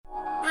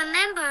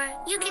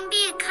You can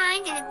be a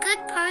kind and a good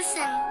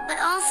person, but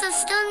also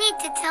still need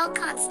to tell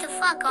cunts to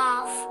fuck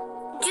off.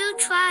 Do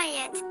try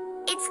it.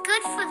 It's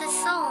good for the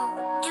soul.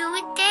 Do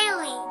it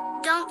daily.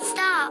 Don't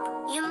stop.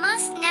 You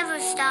must never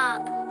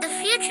stop. The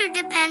future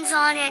depends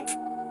on it.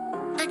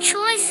 The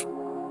choice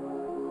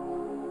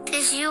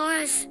is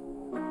yours.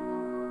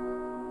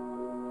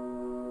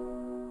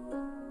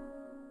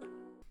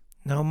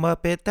 No,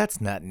 Muppet,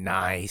 that's not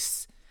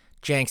nice.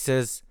 Jank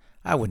says,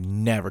 I would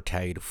never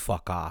tell you to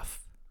fuck off.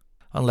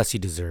 Unless you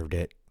deserved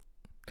it.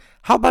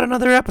 How about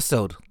another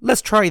episode?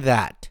 Let's try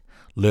that.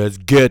 Let's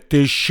get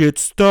this shit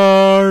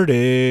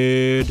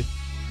started.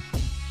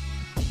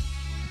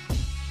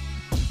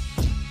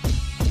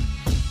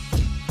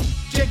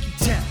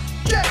 Janky Town,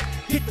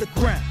 hit the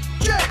ground.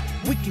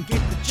 We can get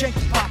the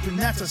janky poppin',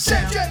 that's a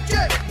sound.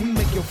 We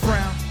make your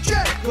frown,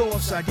 go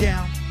upside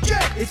down.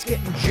 It's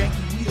getting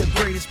janky, we the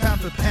greatest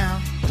pound for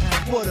pound.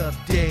 What up,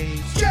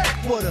 Dave?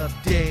 What up,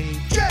 Dave?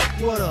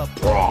 What up,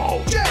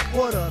 bro?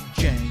 What up,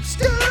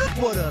 Jankster?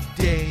 What up,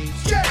 Dave?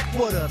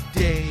 What up,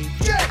 Dave?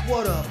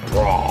 What up,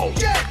 bro?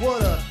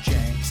 What up,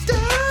 Jankster?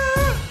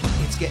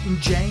 It's getting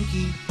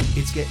janky,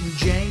 it's getting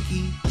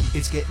janky,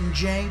 it's getting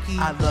janky.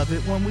 I love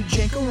it when we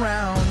jank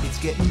around. It's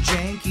getting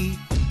janky,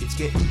 it's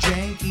getting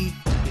janky,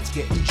 it's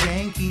getting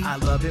janky. I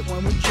love it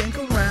when we jank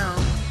around.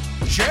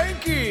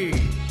 Janky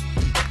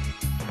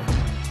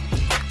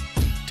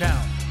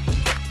Town.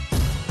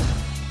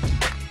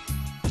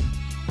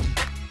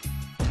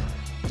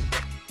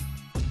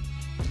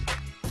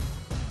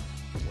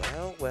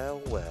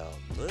 Well,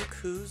 look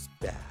who's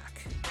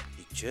back.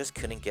 You just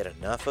couldn't get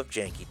enough of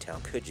Janky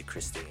Town, could you,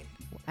 Christine?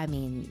 I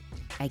mean,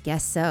 I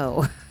guess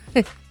so.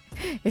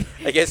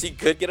 I guess you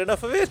could get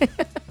enough of it?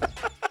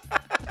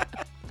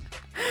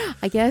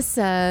 I guess,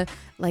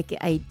 like,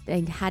 I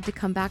had to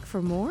come back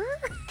for more?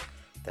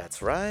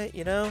 That's right,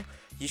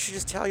 you should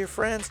just tell your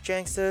friends,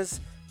 Jank says.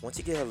 Once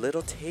you get a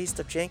little taste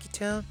of Janky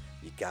Town,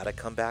 you gotta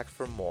come back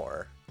for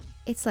more.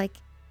 It's like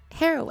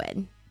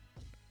heroin.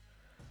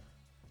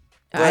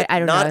 But I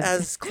don't know. not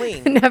as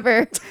clean.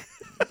 Never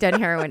done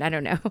heroin. I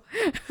don't know.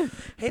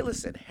 Hey,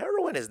 listen,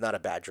 heroin is not a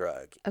bad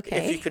drug.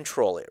 Okay. If you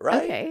control it,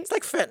 right? Okay. It's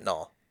like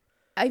fentanyl.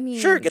 I mean,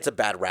 Sure, it gets a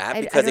bad rap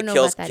I because don't it know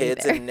kills about that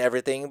kids either. and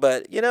everything,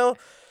 but, you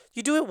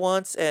do it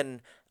once,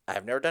 and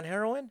I've never done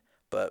heroin,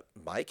 but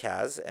Mike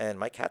has, and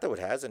Mike Catherwood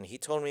has, and he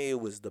told me it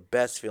was the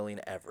best feeling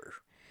ever.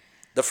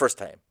 The first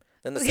time.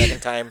 Then the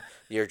second time,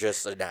 you're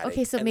just an addict.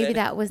 Okay, so And maybe then-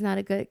 that was not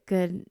a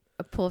good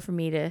pull for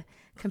me to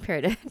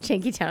compare to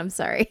Janky Town. I'm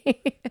sorry.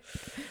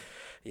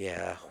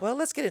 Yeah, well,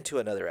 let's get into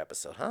another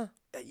episode, huh?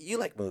 You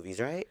like movies,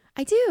 right?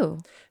 I do.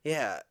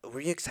 Yeah, were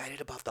you excited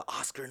about the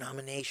Oscar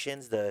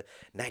nominations, the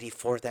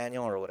 94th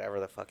annual or whatever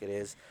the fuck it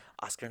is,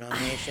 Oscar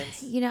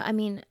nominations? I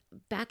mean,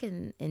 back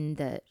in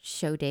the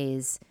show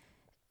days,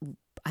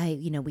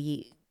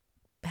 we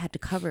had to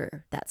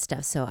cover that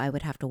stuff, so I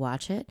would have to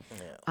watch it.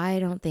 Yeah. I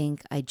don't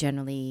think I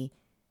generally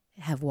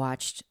have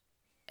watched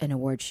an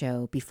award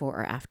show before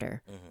or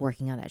after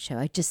working on that show.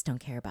 I just don't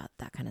care about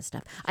that kind of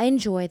stuff. I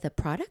enjoy the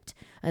product.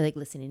 I like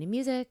listening to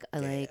music. I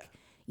like,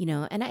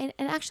 and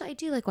actually I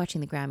do like watching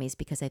the Grammys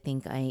because I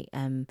think I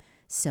am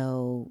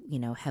so,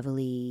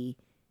 heavily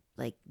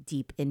like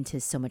deep into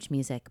so much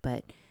music,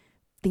 but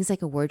things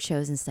like award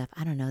shows and stuff,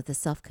 I don't know, the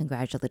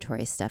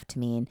self-congratulatory stuff to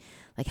me and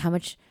like how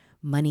much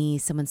money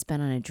someone spent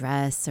on a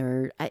dress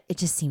it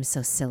just seems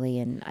so silly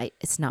and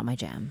it's not my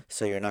jam.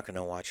 So you're not going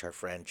to watch our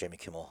friend Jimmy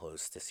Kimmel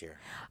host this year?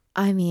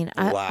 I mean,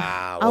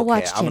 Wow. I'll okay,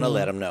 watch I'm going to Jimmy.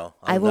 let him know.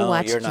 I will no,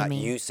 watch you're not.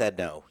 Jimmy. You said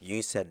no.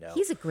 He's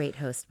a great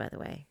host, by the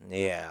way.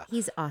 Yeah.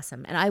 He's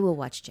awesome, and I will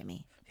watch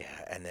Jimmy. Yeah,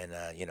 and then,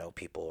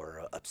 people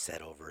are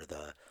upset over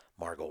the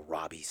Margot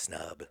Robbie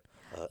snub.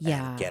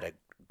 Yeah. And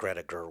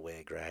Greta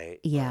Gerwig, right?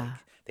 Yeah. Like,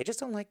 they just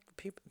don't like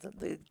people.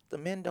 The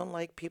men don't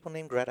like people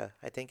named Greta.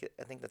 I think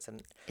that's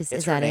Is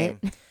it's her that name.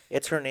 it?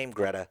 It's her name,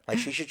 Greta. Like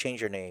she should change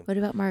her name. What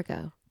about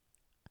Margot?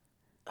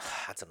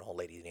 That's an old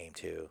lady's name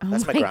too. Oh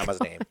That's my my grandma's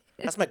name.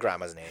 That's my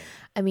grandma's name.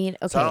 I mean,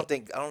 okay. So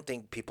I don't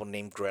think people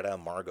named Greta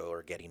and Margot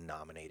are getting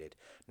nominated.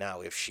 Now,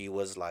 if she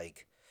was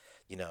like,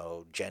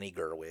 Jenny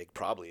Gerwig,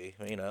 probably,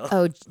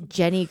 Oh,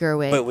 Jenny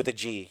Gerwig. but with a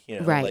G,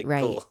 right, like,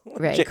 right, cool.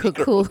 right.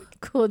 Jenny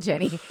Cool,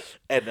 Jenny.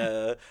 And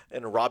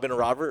Robin,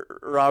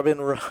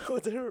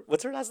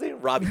 what's her last name?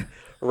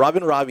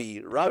 Robin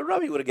Robbie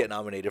would have get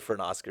nominated for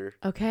an Oscar.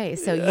 Okay,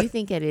 so you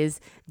think it is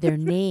their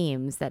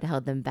names that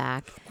held them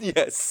back,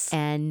 Yes.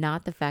 and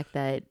not the fact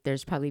that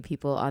there's probably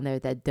people on there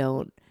that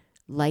don't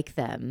like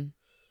them.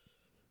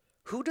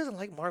 Who doesn't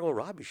like Margot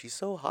Robbie? She's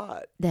so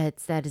hot.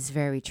 That is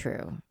very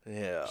true.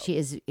 Yeah. She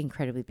is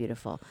incredibly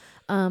beautiful.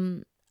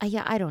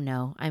 Yeah, I don't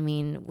know. I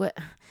mean, what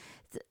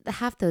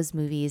half those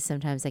movies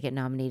sometimes I get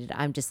nominated.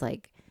 I'm just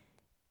like,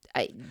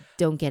 I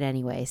don't get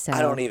anyway. So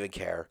I don't even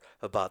care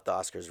about the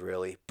Oscars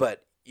really.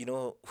 But you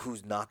know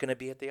who's not going to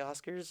be at the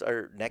Oscars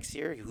or next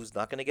year? Who's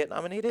not going to get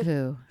nominated?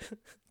 Who?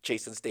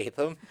 Jason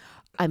Statham.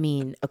 I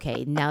mean,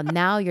 okay,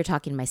 now you're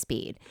talking my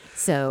speed.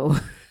 So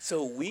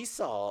So we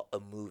saw a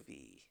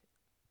movie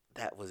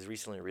that was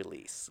recently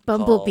released.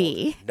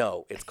 Bumblebee.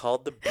 No, it's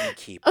called The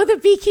Beekeeper. Oh, The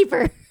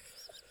Beekeeper.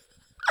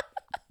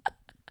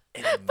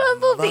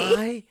 Bumblebee.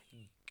 My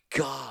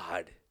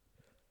God.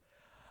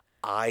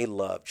 I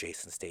love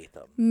Jason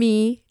Statham.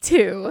 Me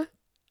too.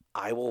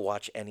 I will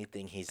watch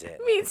anything he's in.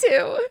 Me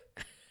too.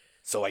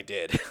 So I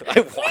did.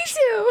 I watched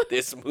too.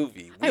 this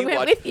movie. I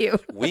went with you.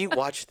 We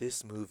watched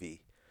this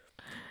movie.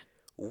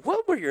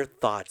 What were your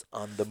thoughts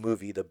on the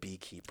movie The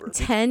Beekeeper?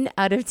 10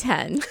 out of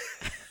 10.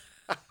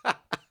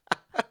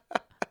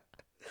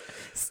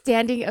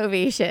 Standing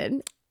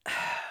ovation.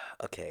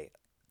 Okay.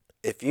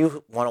 If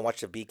you want to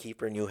watch The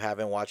Beekeeper and you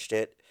haven't watched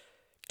it,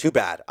 too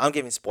bad. I'm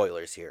giving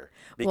spoilers here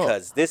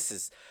because this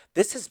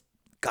has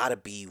got to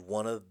be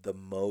one of the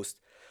most.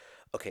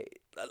 Okay,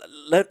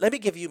 let me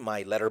give you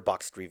my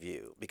Letterboxd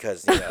review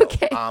because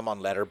Okay. I'm on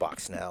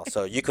Letterboxd now,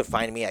 so you could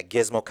find me at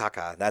Gizmo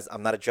Kaka.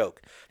 I'm not a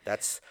joke.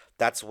 That's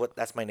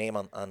my name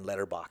on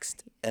Letterboxd.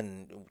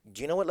 And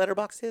do you know what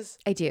Letterboxd is?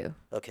 I do.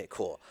 Okay,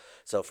 cool.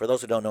 So for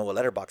those who don't know what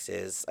Letterboxd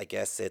is, I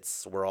guess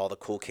it's where all the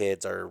cool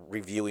kids are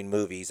reviewing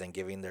movies and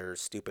giving their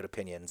stupid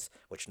opinions,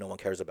 which no one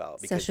cares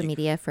about. Social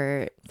media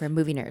for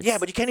movie nerds. Yeah,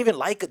 but you can't even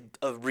like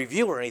a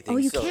review or anything. Oh,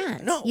 you so,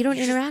 can't? No, You don't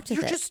interact with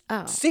you're it? just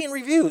Oh. seeing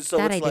reviews. So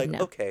That it's I like, didn't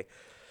know. okay.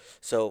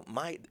 So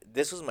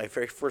this was my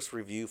very first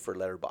review for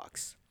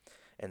Letterboxd,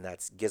 and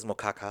that's Gizmo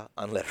Kaka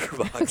on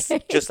Letterboxd,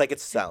 Okay. just like it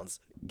sounds,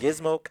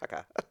 Gizmo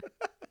Kaka.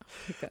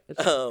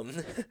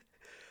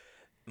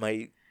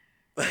 my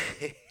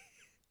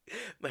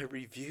my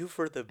review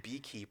for The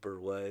Beekeeper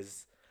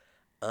was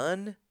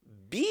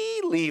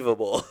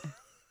unbelievable.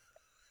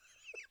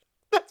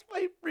 That's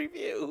my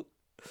review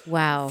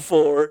Wow.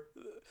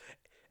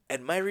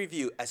 and my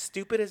review, as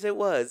stupid as it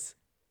was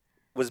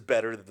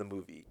better than the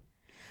movie.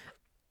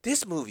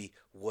 This movie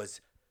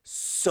was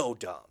so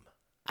dumb.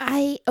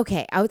 I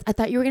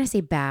thought you were gonna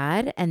say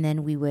bad, and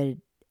then we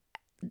would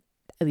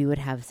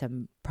have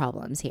some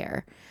problems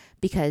here,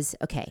 because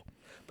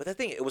But the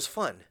thing, it was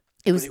fun.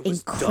 it was But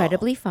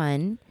incredibly dumb.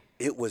 fun.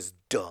 It was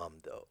dumb,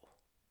 though.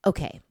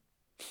 Okay,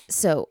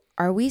 so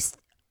are we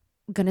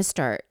gonna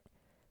start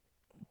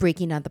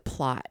breaking down the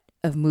plot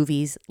of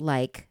movies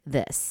like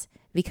this?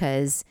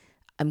 Because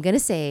I'm gonna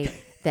say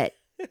that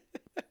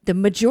the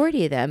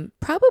majority of them,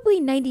 probably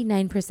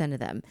 99% of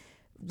them,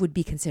 would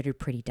be considered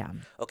pretty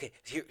dumb. Okay,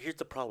 here's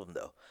the problem,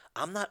 though.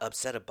 I'm not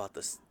upset about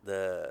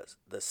the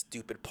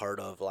stupid part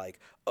of like,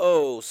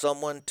 oh,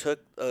 someone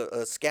took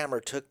a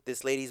scammer took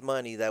this lady's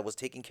money that was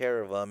taking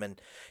care of him, and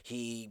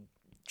she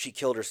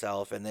killed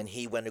herself, and then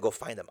he went to go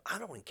find them. I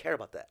don't even care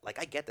about that. Like,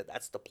 I get that.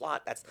 That's the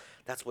plot.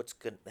 That's what's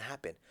gonna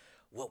happen.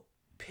 What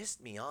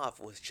pissed me off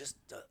was just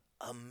the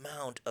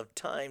amount of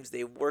times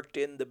they worked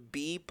in the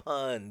bee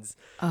puns.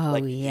 Oh,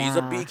 like, he's a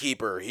yeah.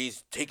 beekeeper.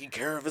 He's taking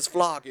care of his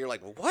flock. You're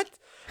like, what?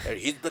 And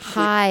he's the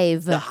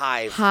Hive. The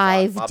hive.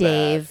 Hive, My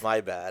Dave. Bad,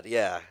 my bad.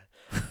 Yeah.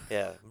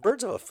 Yeah.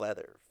 Birds of a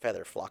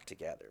feather flock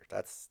together.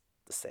 That's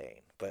the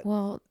saying. But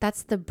Well,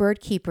 that's the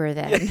bird keeper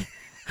then.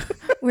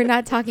 We're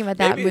not talking about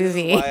that maybe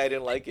movie. this is why I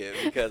didn't like it,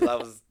 because I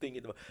was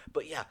thinking about,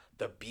 but yeah,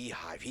 the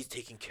beehive. He's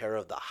taking care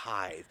of the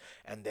hive,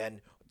 and then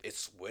it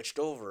switched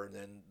over, and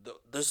then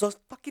there's a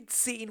fucking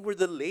scene where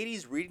the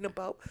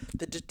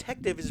the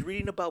detective is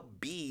reading about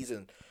bees,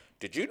 and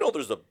did you know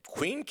there's a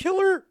queen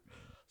killer?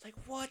 Like,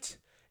 what?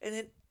 And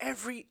then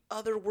every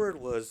other word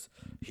was,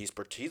 he's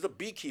a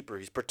beekeeper.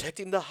 He's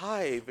protecting the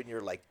hive, and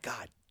you're like,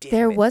 God damn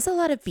There it. was a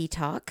lot of bee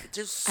talk.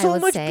 There's I so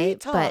would much say, bee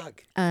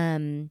talk.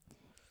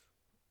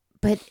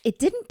 But it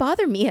didn't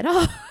bother me at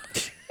all.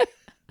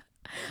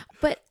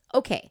 But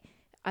okay,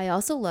 I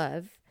also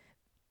love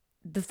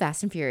the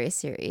Fast and Furious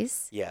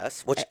series.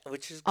 Yes, which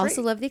is great.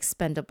 Also love the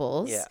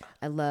Expendables. Yeah.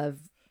 I love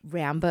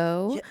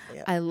Rambo.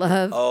 Yeah. I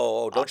love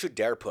Oh, don't you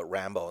dare put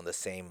Rambo in the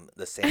same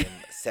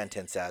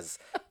sentence as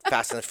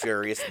Fast and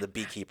Furious and The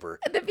Beekeeper.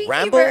 The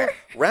Beekeeper.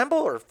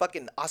 Rambo are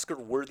fucking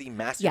Oscar-worthy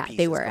masterpieces. yeah,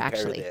 they were compared to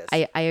actually. this. I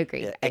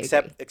agree. Yeah, I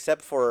agree.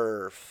 except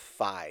for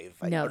 5.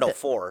 No, No, the-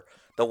 4.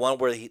 The one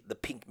where the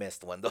pink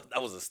mist one.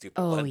 That was a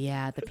stupid Oh one.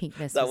 yeah, the pink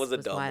mist. That was a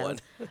dumb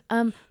wild.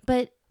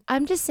 But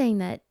I'm just saying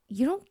that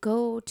you don't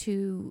go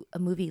to a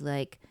movie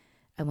like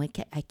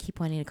I keep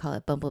wanting to call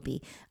it Bumblebee,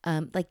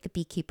 like The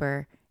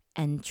Beekeeper,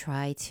 and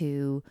try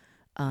to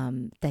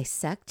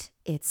dissect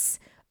its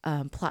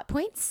plot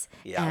points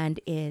Yeah. and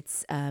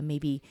its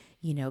maybe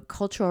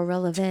cultural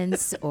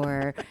relevance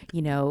or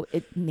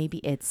maybe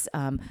it's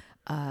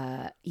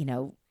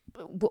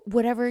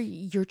whatever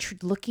you're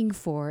looking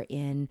for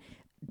in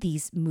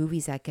these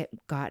movies that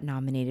got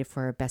nominated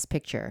for Best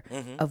Picture,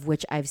 of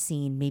which I've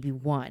seen maybe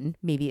one.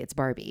 Maybe it's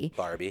Barbie.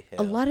 Barbie.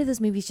 Yeah. A lot of those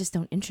movies just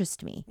don't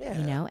interest me,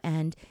 Yeah.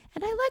 and I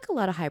like a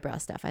lot of highbrow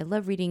stuff. I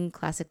love reading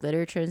classic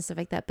literature and stuff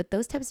like that, but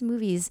those types of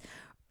movies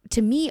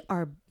to me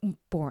are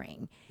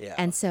boring. Yeah.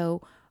 And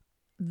so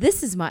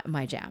this is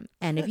my jam.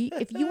 And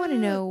if you want to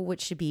know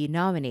what should be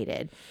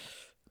nominated,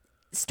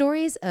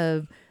 stories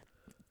of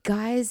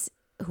guys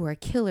who are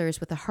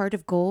killers with a heart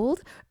of gold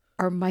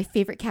are my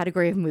favorite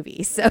category of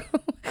movies. So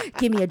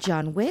give me a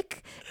John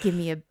Wick, give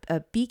me a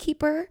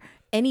Beekeeper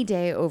any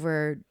day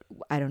over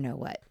I don't know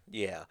what.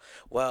 Yeah.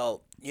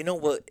 Well, you know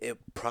what?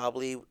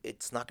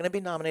 It's not going to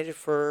be nominated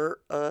for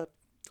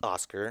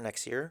Oscar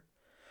next year,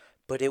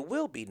 but it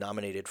will be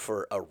nominated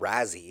for a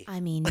Razzie. I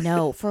mean,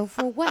 no. For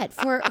what?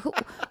 For who,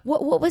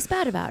 what was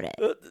bad about it?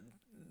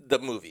 The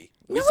movie.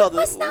 No, it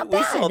was not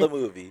We saw bad. the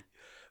movie.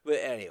 But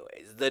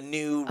anyways, the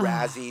new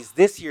Razzies,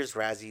 this year's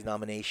Razzie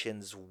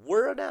nominations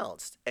were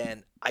announced,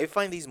 and I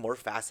find these more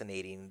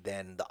fascinating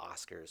than the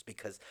Oscars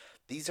because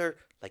these are,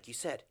 like you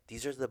said,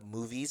 these are the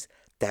movies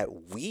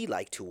that we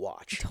like to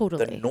watch.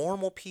 Totally. The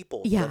normal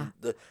people. Yeah.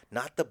 The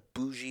not the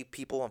bougie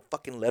people on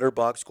fucking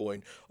Letterboxd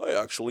going, I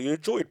actually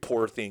enjoyed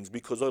Poor Things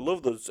because I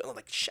love those. And I'm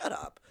like, shut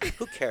up.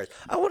 Who cares?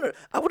 I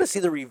wanna see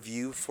the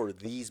review for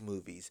these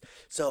movies.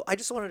 So I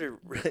just wanted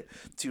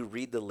to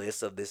read the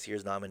list of this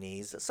year's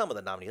nominees. Some of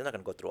the nominees. I'm not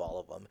gonna go through all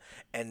of them.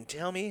 And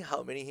tell me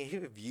how many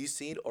have you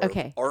seen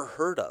Okay. or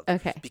heard of?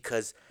 Okay.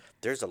 Because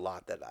there's a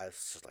lot that I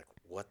was just like,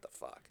 what the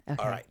fuck?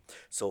 Okay. All right.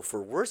 So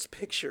for worst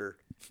picture,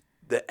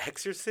 The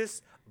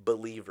Exorcist,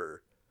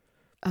 Believer.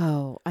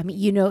 Oh, I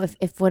mean,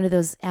 if one of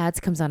those ads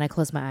comes on, I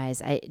close my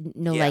eyes.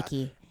 No Yeah.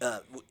 likey.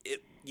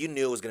 You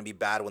knew it was going to be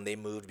bad when they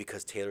moved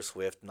because Taylor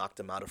Swift knocked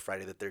them out of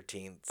Friday the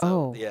 13th. So,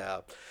 Oh.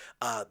 yeah.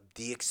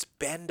 The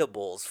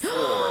Expendables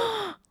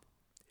 4.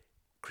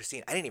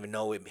 Christine, I didn't even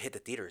know it hit the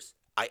theaters.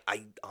 I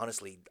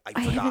honestly, I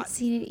I forgot. haven't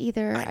seen it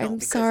either. I know, I'm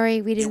because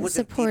sorry we didn't was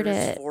in support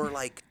theaters it. for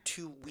like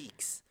 2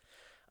 weeks.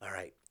 All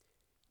right.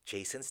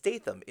 Jason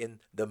Statham in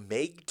The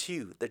Meg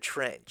 2, The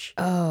Trench.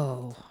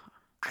 Oh,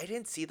 I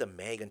didn't see The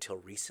Meg until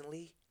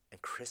recently,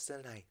 and Krista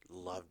and I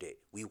loved it.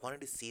 We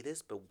wanted to see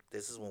this, but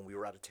this is when we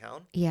were out of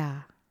town.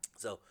 yeah.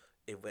 So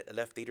it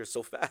left theaters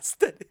so fast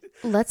that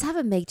Let's have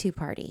a Meg 2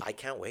 party. I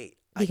can't wait.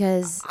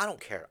 Because- I don't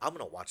care. I'm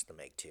going to watch The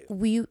Meg 2.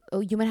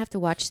 You might have to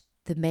watch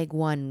the Meg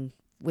 1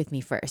 with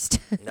me first.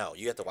 No,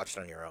 you have to watch it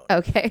on your own.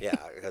 Okay. Yeah,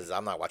 because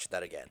I'm not watching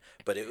that again.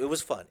 But it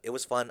was fun. It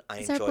was fun. I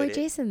It's enjoyed our boy it.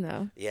 Jason,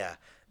 though. Yeah.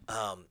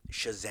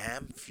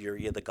 Shazam!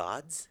 Fury of the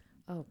Gods.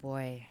 Oh,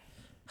 boy.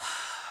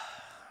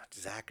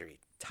 Zachary,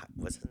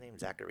 what's his name?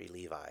 Zachary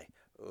Levi.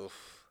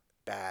 Oof,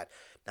 bad.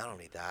 Not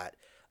only that,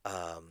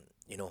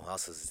 you know who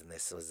else was in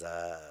this? It was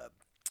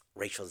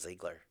Rachel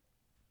Ziegler.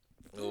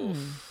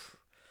 Oof,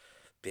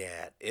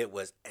 bad. It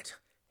was.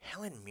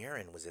 Helen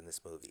Mirren was in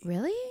this movie.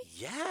 Really?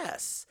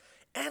 Yes,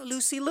 and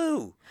Lucy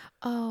Liu.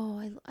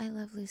 Oh, I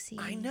love Lucy.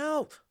 I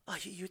know. Oh,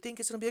 you think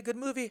it's gonna be a good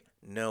movie?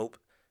 Nope.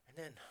 And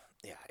then,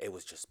 yeah, it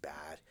was just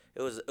bad.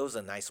 It was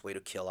a nice way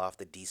to kill off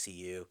the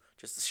DCU.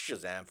 Just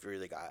Shazam! Fury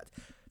of the Gods.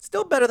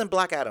 Still better than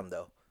Black Adam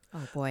though.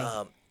 Oh, boy.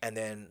 And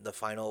then the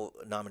final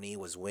nominee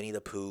was Winnie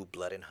the Pooh,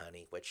 Blood and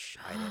Honey, which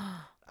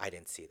I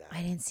didn't see that.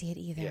 I didn't see it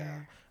either. Yeah.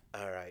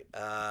 All right.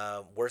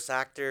 Worst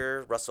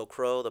actor: Russell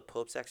Crowe, The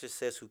Pope's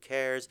Exorcist. Who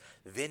cares?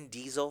 Vin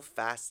Diesel,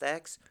 Fast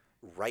X.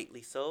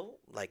 Rightly so.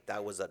 Like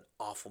that was an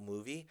awful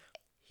movie.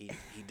 He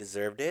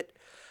deserved it.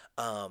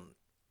 I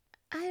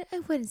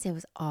wouldn't say it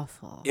was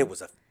awful. It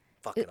was a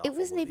fucking. It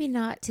was awful maybe movie.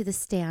 not to the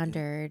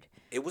standard,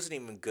 It wasn't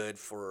even good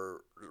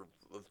for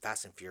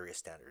Fast and Furious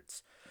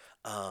standards.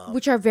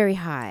 which are very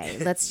high.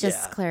 Let's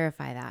just Yeah.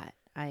 clarify that.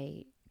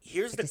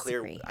 Here's I the clear.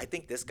 disagree. I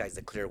think this guy's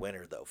the clear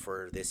winner though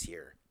for this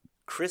year.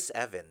 Chris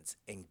Evans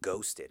in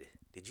Ghosted.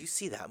 Did you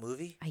see that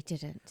movie I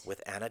didn't.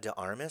 with Anna de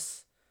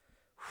Armas?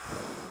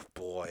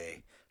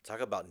 Boy, talk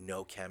about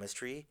no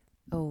chemistry.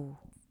 Oh,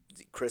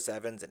 Chris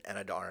Evans and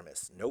Anna de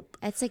Armas. Nope.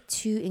 it's like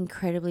two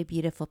incredibly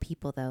beautiful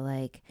people, though.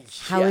 Like,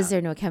 how is Yeah,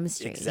 there no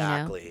chemistry?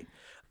 Exactly.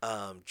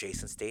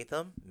 Jason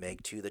Statham,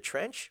 Meg 2, The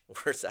Trench,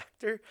 worst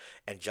actor,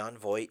 and John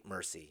Voight,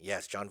 Mercy.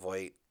 Yes, John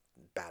Voight,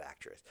 bad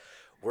actress.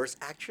 Worst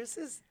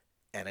actresses,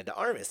 Anna de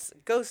Armas,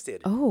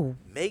 Ghosted. Oh,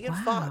 Megan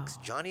Fox,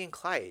 wow. Johnny and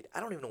Clyde. I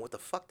don't even know what the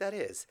fuck that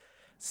is.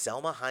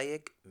 Selma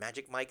Hayek,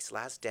 Magic Mike's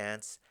Last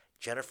Dance.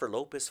 Jennifer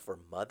Lopez for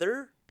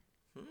Mother.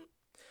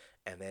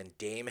 And then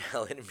Dame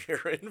Helen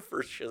Mirren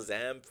for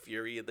Shazam!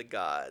 Fury of the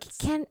Gods.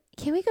 Can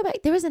we go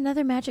back? There was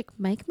another Magic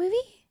Mike movie.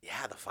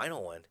 Yeah, the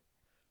final one.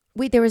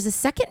 Wait, there was a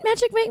second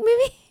Magic Mike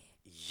movie.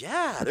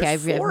 Yeah, Okay,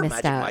 there's I've 4 missed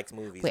Magic out. Mike's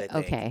movies. Wait, I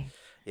think. okay.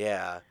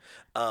 Yeah.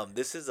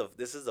 This is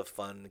a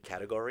fun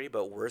category,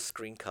 but worst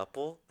screen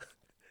couple.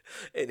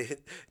 and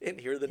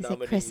here are the Is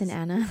nominees. it Chris and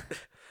Anna?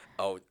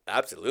 Oh,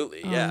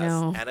 absolutely. Oh, Yes.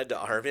 no. Anna de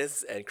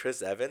Armas and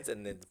Chris Evans,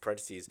 and then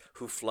parentheses,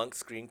 who flunked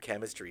screen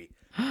chemistry.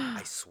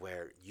 I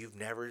swear,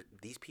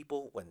 these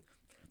people, when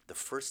the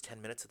first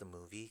 10 minutes of the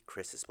movie,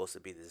 Chris is supposed to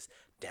be this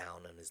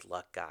down on his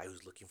luck guy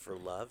who's looking for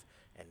love,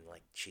 and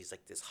like she's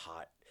like this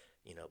hot,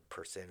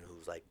 person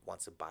who's like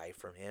wants to buy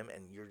from him,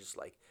 and you're just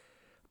like,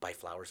 buy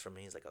flowers from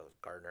me. He's like a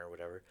gardener or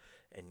whatever,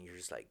 and you're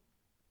just like,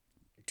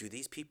 do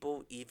these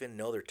people even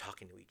know they're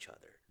talking to each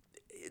other?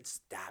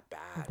 It's that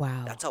bad.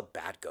 Wow. That's how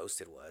bad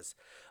Ghosted was.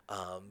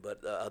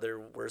 But the other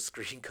worst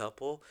screen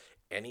couple,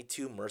 any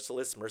two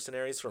merciless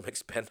mercenaries from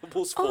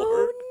Expendables 4.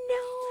 Oh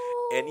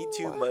no! Any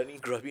two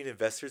money-grubbing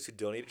investors who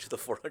donated to the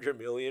 $400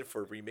 million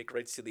for remake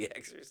rights to The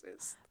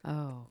Exorcist.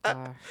 Oh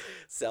god!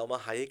 Selma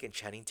Hayek and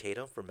Channing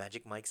Tatum for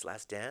Magic Mike's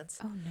Last Dance.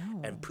 Oh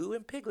no! And Pooh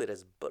and Piglet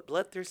as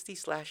bloodthirsty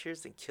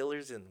slashers and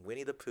killers in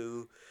Winnie the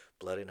Pooh,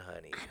 Blood and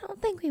Honey. I don't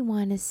think we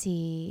want to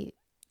see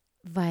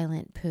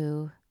violent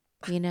poo.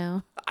 You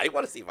know. I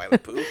want to see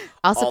Violent Pooh.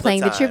 Also all playing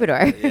the time.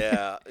 troubadour.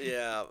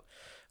 Yeah.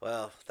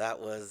 Well,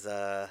 that was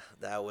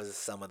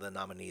some of the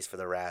nominees for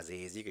the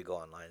Razzies. You could go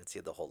online and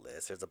see the whole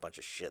list. There's a bunch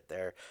of shit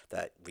there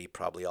that we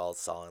probably all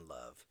saw and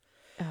love.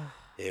 Ugh.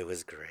 It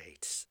was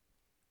great.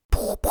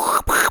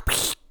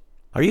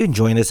 Are you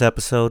enjoying this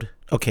episode?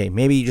 Okay,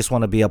 maybe you just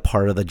want to be a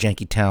part of the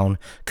Janky Town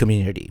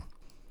community.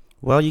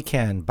 Well, you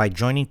can by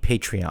joining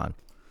Patreon.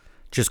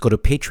 Just go to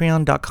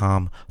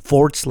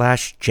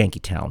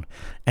patreon.com/jankytown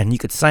and you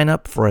could sign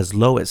up for as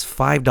low as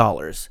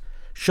 $5.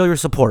 Show your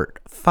support.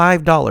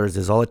 $5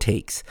 is all it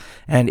takes.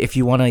 And if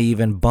you want to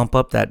even bump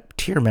up that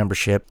tier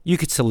membership, you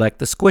could select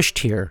the Squish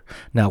tier.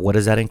 Now, what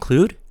does that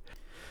include?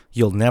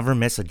 You'll never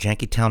miss a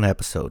Janky Town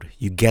episode.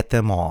 You get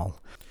them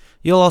all.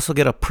 You'll also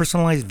get a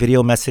personalized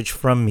video message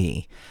from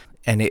me,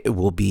 and it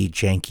will be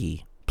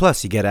janky.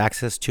 Plus, you get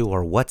access to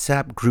our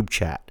WhatsApp group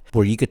chat,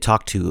 where you could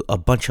talk to a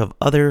bunch of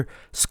other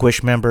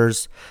Squish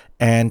members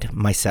and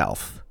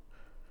myself.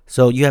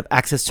 So you have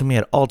access to me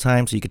at all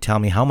times. So you could tell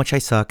me how much I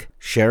suck,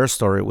 share a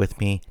story with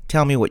me,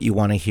 tell me what you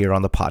want to hear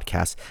on the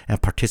podcast,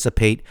 and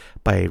participate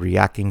by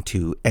reacting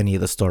to any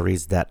of the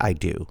stories that I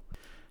do.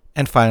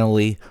 And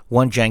finally,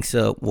 one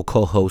Janksa will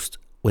co-host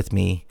with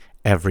me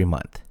every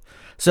month.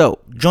 So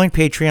join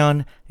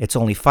Patreon. It's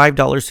only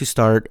 $5 to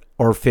start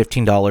or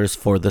 $15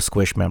 for the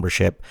Squish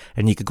membership.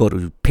 And you could go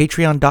to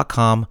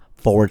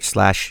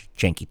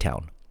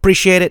patreon.com/jankytown.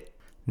 Appreciate it.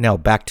 Now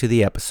back to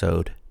the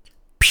episode.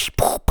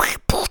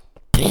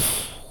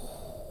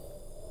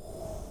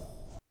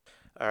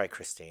 All right,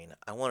 Christine,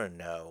 I want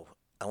to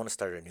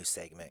start a new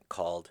segment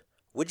called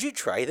Would You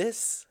Try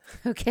This?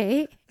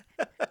 Okay.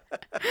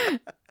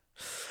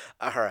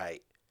 All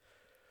right.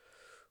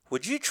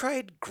 Would you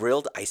try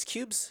grilled ice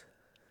cubes?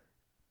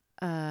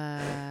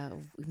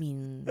 You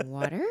mean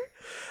water?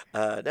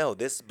 No,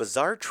 this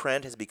bizarre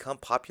trend has become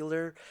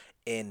popular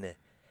in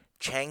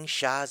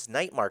Changsha's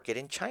night market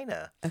in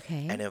China.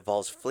 Okay. And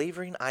involves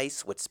flavoring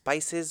ice with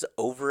spices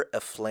over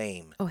a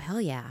flame. Oh, hell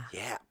yeah.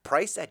 Yeah,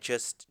 priced at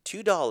just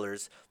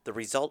 $2, the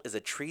result is a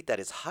treat that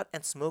is hot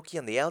and smoky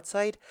on the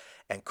outside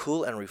and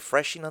cool and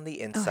refreshing on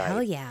the Oh, inside.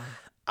 hell yeah.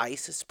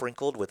 Ice is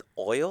sprinkled with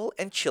oil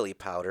and chili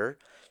powder,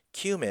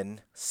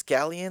 cumin,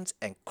 scallions,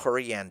 and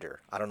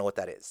coriander. I don't know what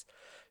that is.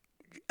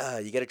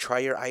 You got to try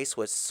your ice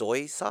with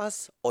soy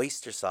sauce,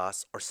 oyster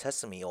sauce, or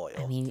sesame oil.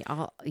 I mean,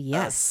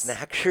 yes.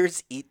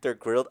 Snackers eat their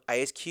grilled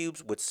ice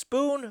cubes with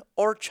spoon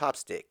or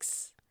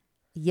chopsticks.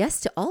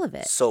 Yes to all of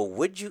it. So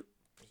would you...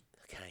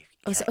 Can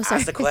I sorry.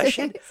 ask the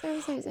question?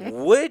 sorry.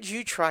 Would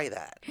you try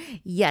that?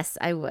 Yes,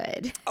 I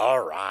would.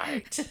 All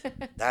right.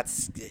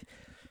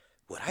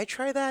 Would I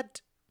try that?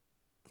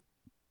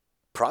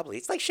 Probably.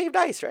 It's like shaved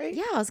ice, right?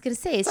 Yeah, I was gonna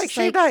say it's like just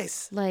shaved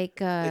ice. except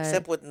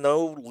Except with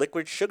no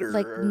liquid sugar.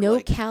 like or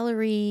no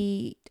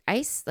calorie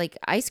ice, like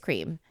ice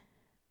cream.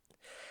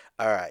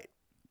 All right.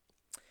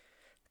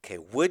 Okay,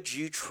 would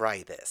you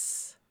try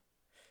this?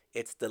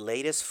 It's the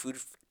latest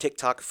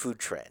TikTok food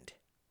trend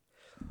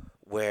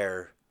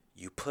where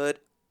you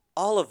put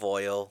olive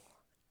oil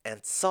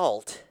and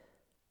salt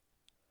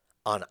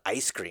on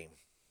ice cream.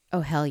 Oh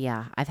hell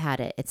yeah, I've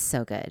had it. It's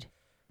so good.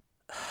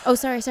 Oh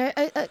sorry. Sorry.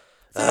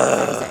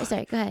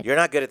 Go ahead. You're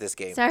not good at this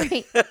game.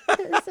 Sorry.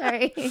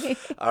 Sorry.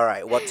 All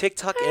right. Well,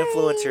 TikTok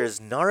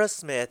influencers Nara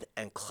Smith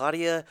and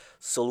Claudia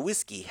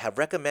Solwiski have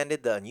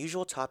recommended the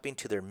unusual topping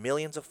to their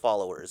millions of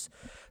followers.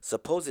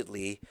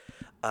 Supposedly,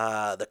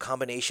 the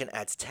combination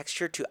adds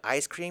texture to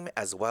ice cream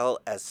as well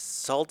as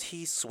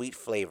salty, sweet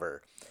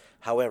flavor.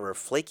 However,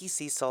 flaky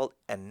sea salt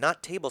and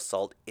not table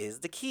salt is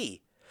the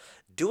key.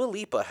 Dua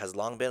Lipa has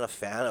long been a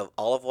fan of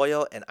olive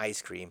oil and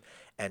ice cream,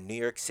 and New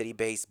York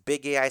City-based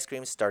Big A Ice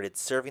Cream started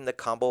serving the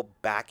combo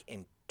back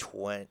in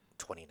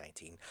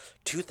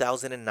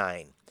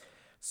 2009.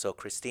 So,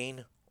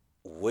 Christine,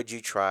 would you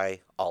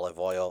try olive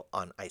oil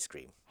on ice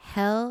cream?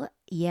 Hell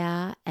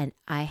yeah, and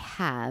I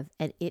have,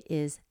 and it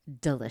is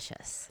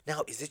delicious.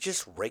 Now, is it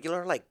just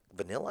regular, like,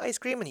 vanilla ice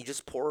cream, and you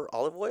just pour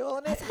olive oil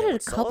on it? I've had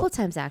it a couple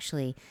times,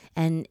 actually,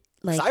 and...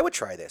 Like, I would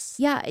try this.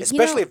 Yeah.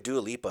 Especially if Dua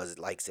Lipa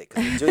likes it.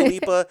 Because Dua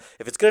Lipa,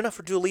 if it's good enough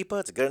for Dua Lipa,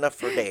 it's good enough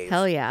for Dave.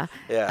 Hell yeah.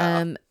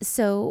 Yeah.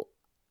 So,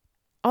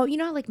 you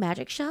know, like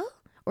magic shell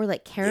or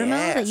like caramel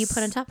that you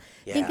put on top?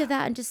 Yeah. Think of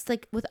that and just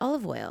like with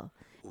olive oil.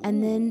 Ooh.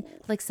 And then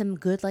like some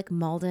good like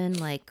Malden,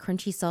 like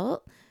crunchy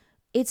salt.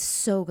 It's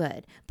so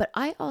good. But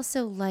I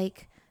also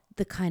like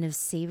the kind of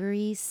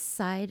savory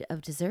side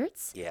of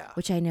desserts. Yeah.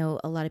 Which I know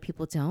a lot of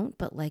people don't.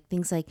 But like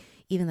things like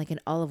even like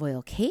an olive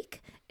oil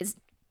cake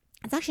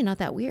it's actually not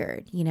that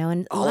weird, you know,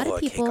 and a lot of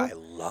people. Cake I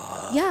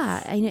love.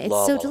 Yeah, I know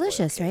it's so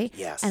delicious, right?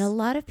 Yes. And a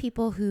lot of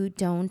people who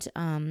don't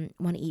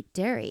want to eat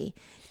dairy,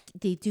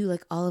 they do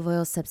like olive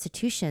oil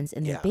substitutions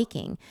in their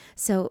baking.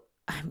 So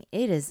I mean,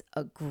 it is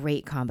a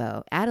great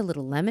combo. Add a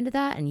little lemon to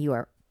that, and you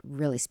are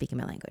really speaking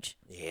my language.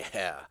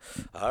 Yeah.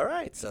 All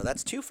right. So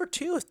that's 2 for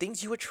 2 of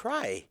things you would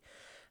try.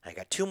 I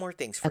got 2 more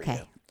things for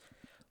you.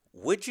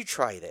 Would you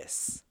try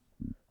this?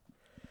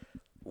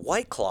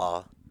 White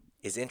Claw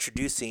is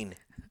introducing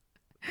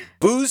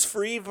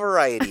booze-free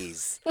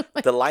varieties.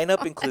 The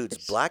lineup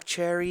includes black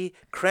cherry,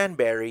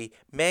 cranberry,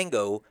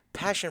 mango,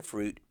 passion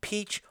fruit,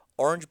 peach,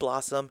 orange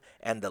blossom,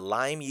 and the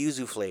lime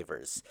yuzu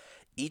flavors.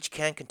 Each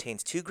can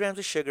contains 2 grams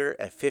of sugar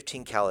and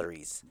 15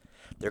 calories.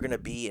 They're going to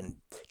be in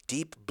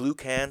deep blue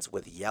cans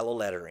with yellow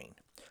lettering.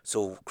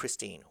 So,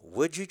 Christine,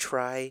 would you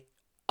try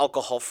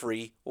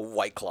alcohol-free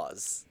White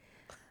Claws?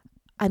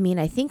 I mean,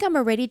 I think I'm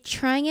already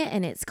trying it,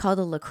 and it's called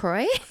a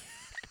LaCroix.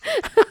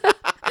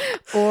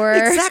 Or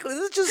Exactly.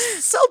 This is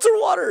just seltzer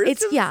water.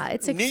 it's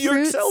a New York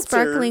fruit seltzer.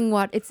 sparkling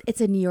water.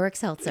 It's a New York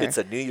seltzer. It's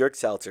a New York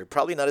seltzer.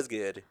 Probably not as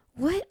good.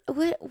 What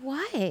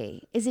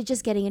why? Is it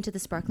just getting into the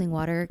sparkling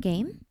water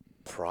game?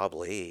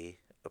 Probably.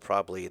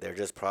 They're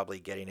just probably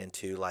getting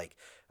into like,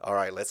 all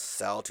right, let's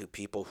sell to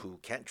people who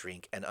can't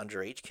drink and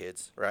underage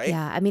kids, right?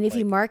 Yeah, I mean, if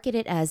you market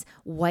it as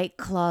White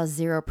Claw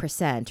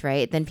 0%,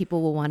 right, then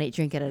people will want to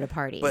drink it at a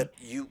party. But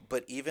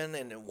even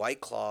in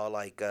White Claw,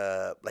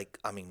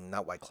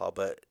 not White Claw,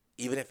 but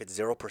even if it's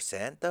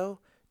 0%, though,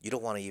 you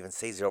don't want to even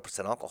say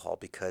 0% alcohol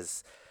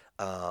because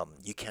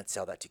you can't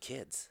sell that to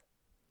kids.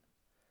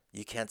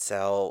 You can't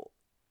sell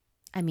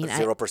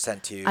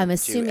 0%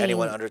 to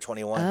anyone under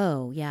 21.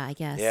 Oh, yeah, I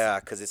guess. Yeah,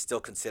 because it's still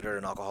considered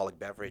an alcoholic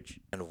beverage.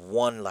 And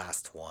one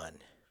last one.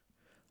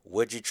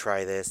 Would you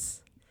try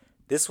this?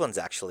 This one's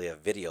actually a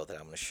video that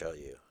I'm going to show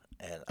you.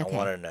 And Okay. I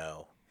want to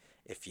know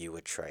if you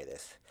would try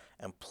this.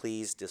 And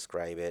please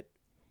describe it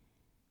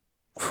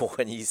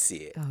when you see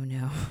it. Oh,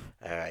 no.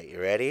 All right, you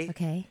ready?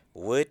 Okay.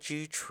 Would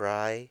you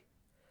try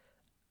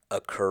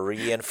a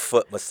Korean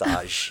foot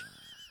massage?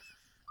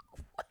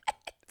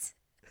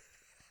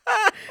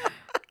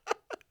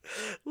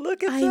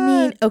 Look at that. I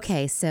mean,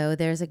 okay, so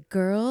there's a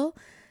girl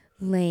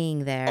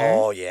laying there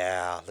Oh,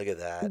 yeah. Look at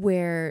that.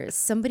 where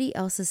somebody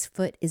else's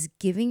foot is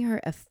giving her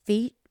a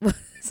this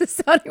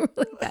is sounding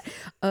really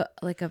bad.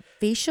 Like a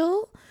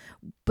facial,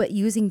 but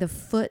using the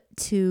foot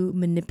to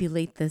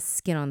manipulate the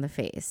skin on the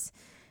face.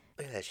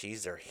 Look at that. She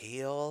used her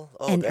heel.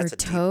 Oh, And that's her a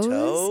deep toes.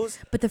 toes.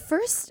 But the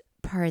first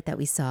part that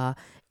we saw,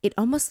 it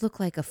almost looked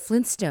like a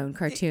Flintstone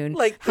cartoon.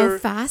 Like how they're-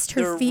 fast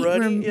her they're feet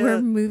running, were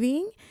yeah.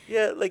 moving,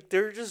 Yeah, like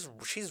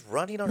she's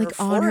running on her like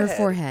forehead. on her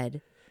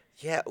forehead.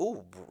 Yeah.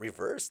 Ooh,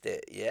 reversed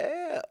it.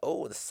 Yeah.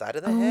 Oh, the side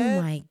of the Oh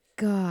head. my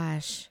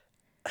gosh.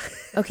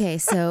 Okay,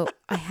 so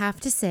I have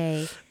to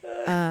say,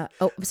 I'm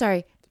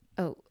sorry.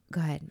 Oh,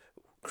 go ahead.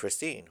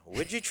 Christine,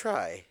 would you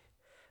try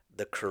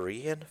the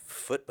Korean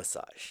foot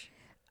massage?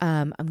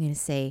 I'm gonna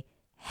say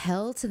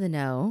hell to the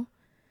no.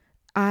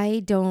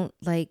 I don't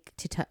like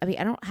to touch. I mean,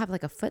 I don't have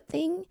like a foot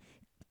thing,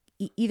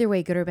 either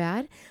way, good or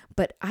bad.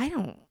 But I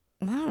don't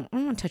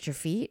want to touch your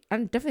feet. I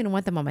definitely don't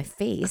want them on my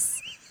face.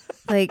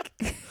 Like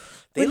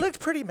They looked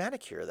pretty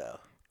manicure though.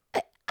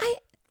 I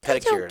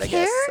Pedicured, don't I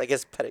guess. care. I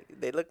guess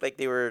they looked like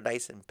they were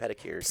nice and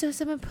pedicured. So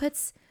someone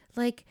puts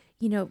like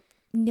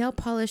nail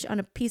polish on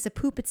a piece of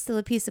poop. It's still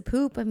a piece of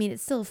poop. I mean,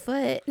 it's still a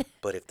foot.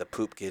 But if the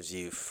poop gives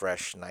you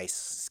fresh, nice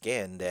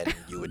skin, then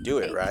you would do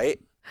it, right?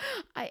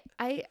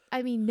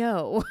 I mean,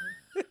 no,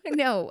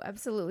 no,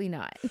 absolutely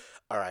not.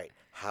 All right.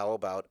 How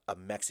about a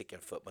Mexican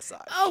foot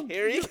massage? Oh,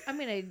 Here you I'm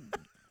gonna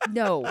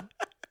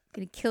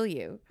kill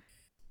you.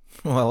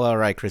 Well, all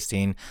right,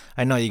 Christine.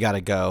 I know you got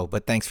to go,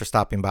 but thanks for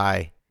stopping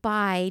by.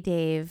 Bye,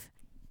 Dave.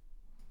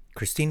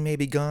 Christine may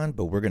be gone,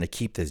 but we're going to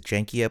keep this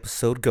janky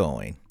episode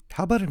going.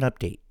 How about an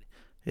update?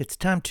 It's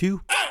time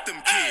to... Fuck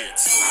them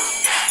kids.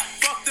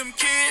 Fuck them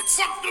kids.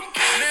 Fuck them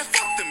kids. Man,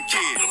 fuck them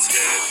kids.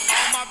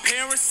 All my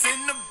parents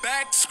in the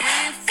back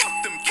scream,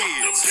 fuck them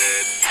kids.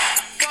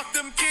 Fuck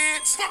them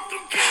kids. Fuck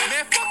them kids.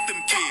 Man, fuck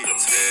them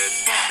kids.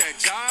 Fuck that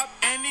job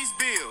and these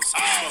bills.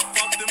 But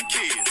fuck them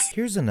kids.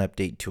 Here's an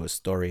update to a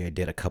story I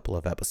did a couple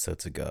of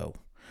episodes ago.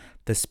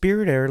 The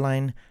Spirit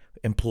Airline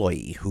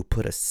employee who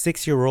put a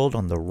 6-year-old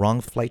on the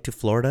wrong flight to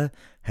Florida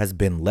has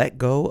been let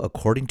go,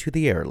 according to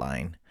the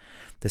airline.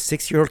 The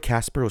 6-year-old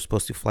Casper was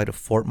supposed to fly to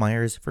Fort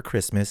Myers for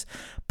Christmas,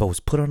 but was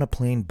put on a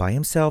plane by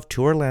himself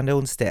to Orlando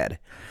instead.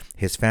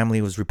 His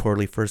family was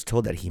reportedly first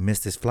told that he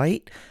missed his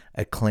flight,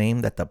 a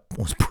claim that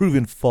was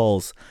proven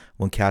false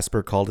when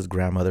Casper called his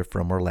grandmother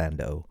from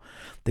Orlando.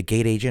 The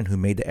gate agent who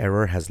made the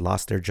error has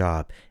lost their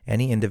job.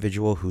 Any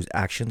individual whose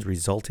actions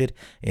resulted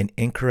in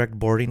incorrect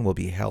boarding will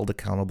be held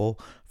accountable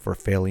for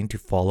failing to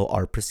follow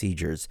our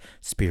procedures,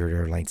 Spirit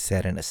Airlines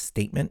said in a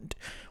statement.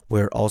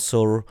 We're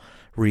also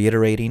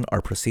reiterating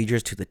our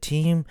procedures to the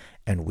team,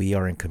 and we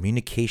are in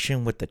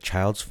communication with the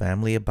child's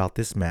family about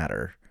this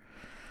matter.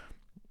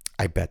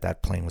 I bet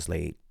that plane was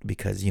late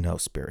because,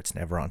 Spirit's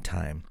never on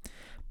time.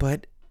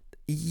 But,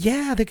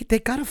 yeah, they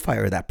gotta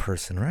fire that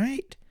person,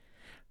 right?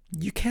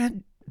 You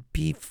can't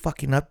be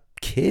fucking up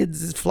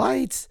kids'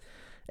 flights.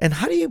 And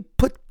how do you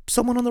put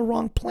someone on the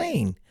wrong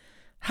plane?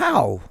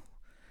 How?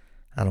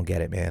 I don't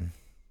get it, man.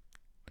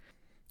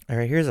 All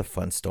right, here's a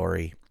fun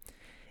story.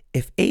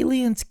 If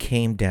aliens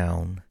came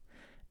down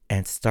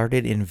and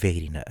started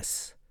invading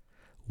us,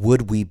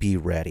 would we be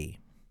ready?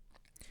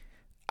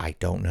 I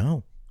don't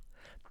know.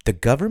 The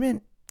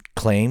government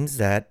claims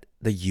that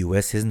the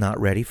U.S. is not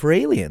ready for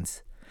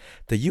aliens.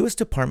 The U.S.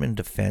 Department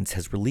of Defense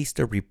has released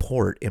a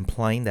report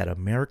implying that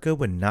America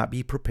would not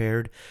be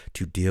prepared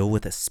to deal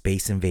with a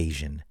space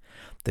invasion.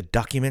 The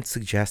document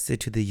suggested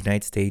to the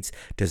United States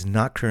does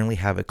not currently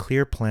have a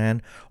clear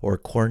plan or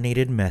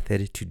coordinated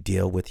method to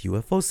deal with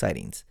UFO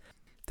sightings.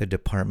 The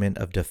Department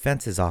of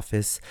Defense's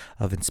Office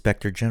of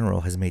Inspector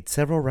General has made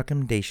several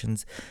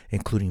recommendations,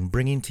 including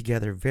bringing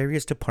together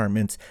various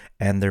departments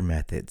and their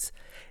methods.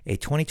 A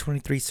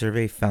 2023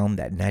 survey found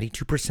that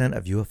 92%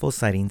 of UFO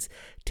sightings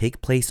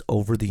take place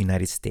over the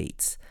United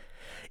States.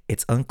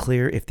 It's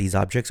unclear if these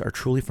objects are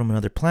truly from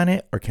another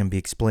planet or can be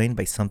explained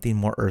by something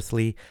more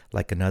earthly,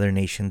 like another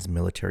nation's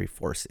military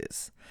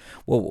forces.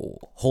 Whoa,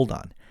 hold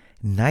on.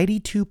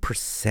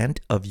 92%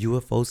 of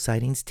UFO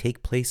sightings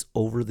take place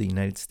over the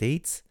United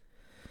States?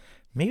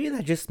 Maybe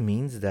that just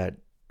means that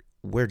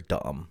we're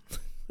dumb.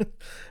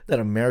 That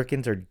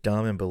Americans are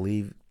dumb and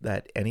believe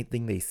that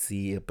anything they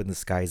see up in the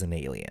sky is an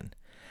alien.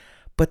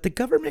 But the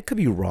government could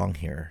be wrong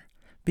here.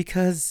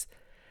 Because,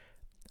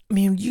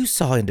 you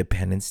saw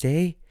Independence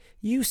Day.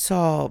 You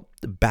saw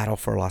the Battle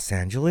for Los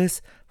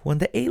Angeles. When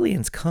the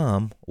aliens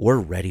come, we're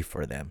ready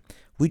for them.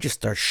 We just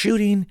start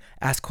shooting,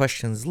 ask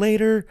questions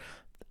later.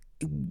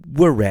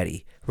 We're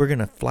ready. We're going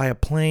to fly a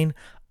plane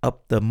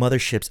up the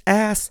mothership's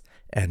ass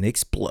and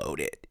explode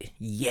it.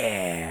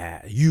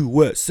 Yeah,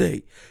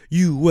 USA,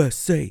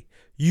 USA,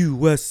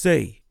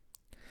 USA.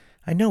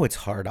 I know it's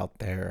hard out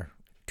there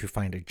to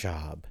find a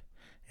job,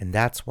 and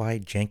that's why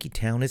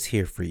Jankytown is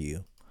here for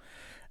you.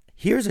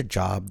 Here's a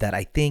job that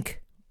I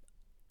think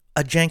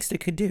a Jankster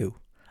could do.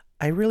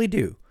 I really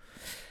do.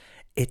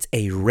 It's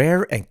a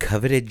rare and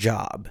coveted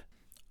job.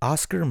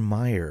 Oscar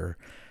Mayer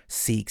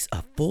seeks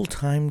a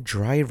full-time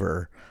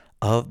driver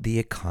of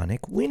the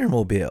iconic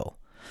Wienermobile.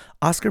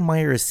 Oscar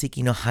Mayer is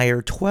seeking to hire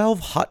 12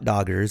 hot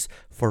doggers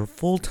for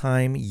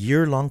full-time,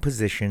 year-long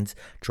positions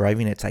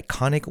driving its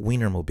iconic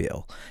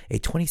Wienermobile, a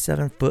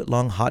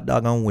 27-foot-long hot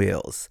dog on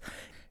wheels.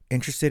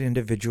 Interested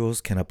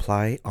individuals can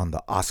apply on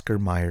the Oscar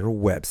Mayer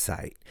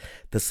website.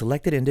 The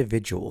selected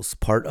individuals,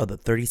 part of the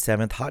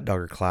 37th hot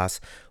dogger class,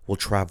 will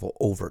travel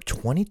over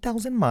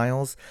 20,000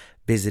 miles,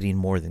 visiting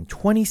more than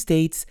 20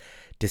 states,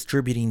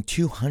 distributing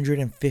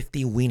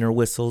 250 wiener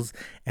whistles,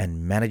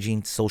 and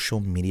managing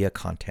social media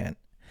content.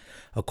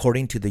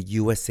 According to the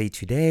USA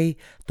Today,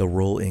 the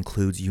role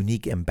includes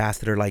unique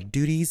ambassador-like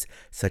duties,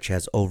 such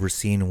as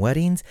overseeing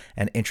weddings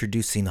and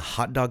introducing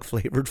hot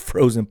dog-flavored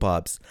frozen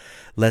pops.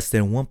 Less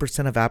than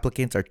 1% of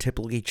applicants are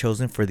typically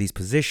chosen for these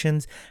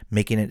positions,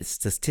 making it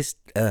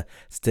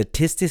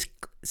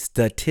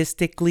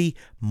statistically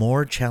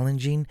more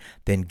challenging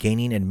than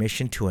gaining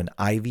admission to an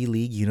Ivy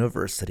League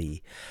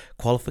university.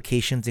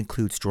 Qualifications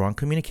include strong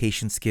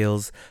communication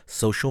skills,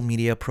 social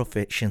media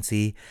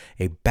proficiency,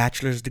 a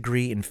bachelor's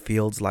degree in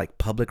fields like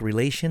public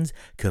relations,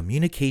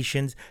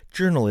 communications,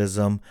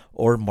 journalism,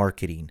 or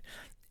marketing,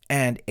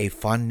 and a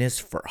fondness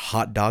for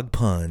hot dog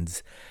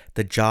puns.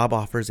 The job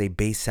offers a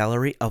base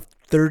salary of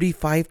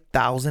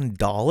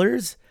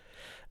 $35,000,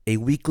 a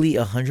weekly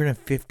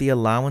 $150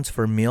 allowance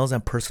for meals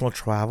and personal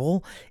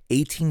travel,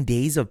 18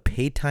 days of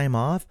paid time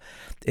off,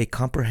 a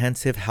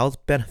comprehensive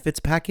health benefits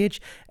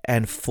package,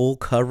 and full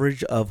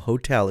coverage of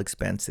hotel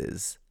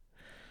expenses.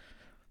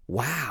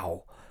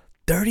 Wow.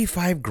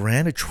 35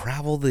 grand to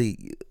travel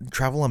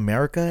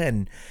America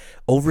and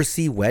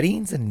oversee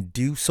weddings and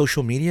do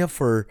social media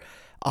for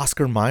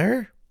Oscar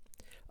Mayer?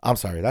 I'm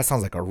sorry, that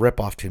sounds like a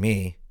ripoff to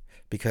me,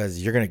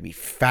 because you're going to be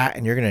fat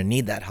and you're going to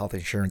need that health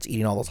insurance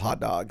eating all those hot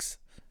dogs.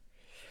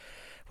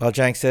 Well,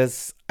 Jank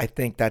says, I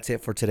think that's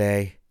it for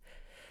today.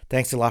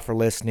 Thanks a lot for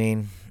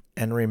listening.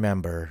 And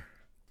remember,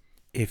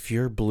 if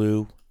you're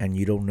blue and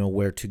you don't know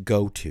where to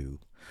go to,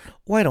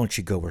 why don't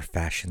you go where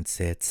fashion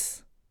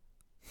sits?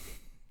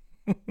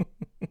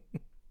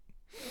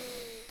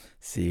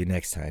 See you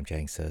next time,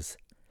 Jank says.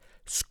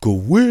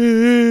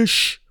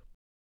 Squish!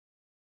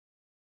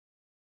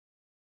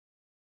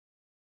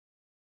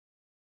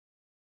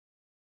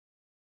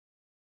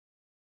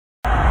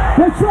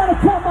 They try to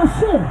cut my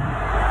shit.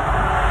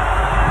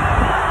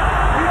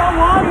 We don't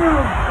want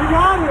him. We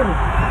got him.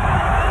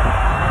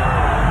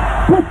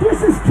 But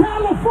this is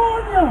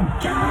California.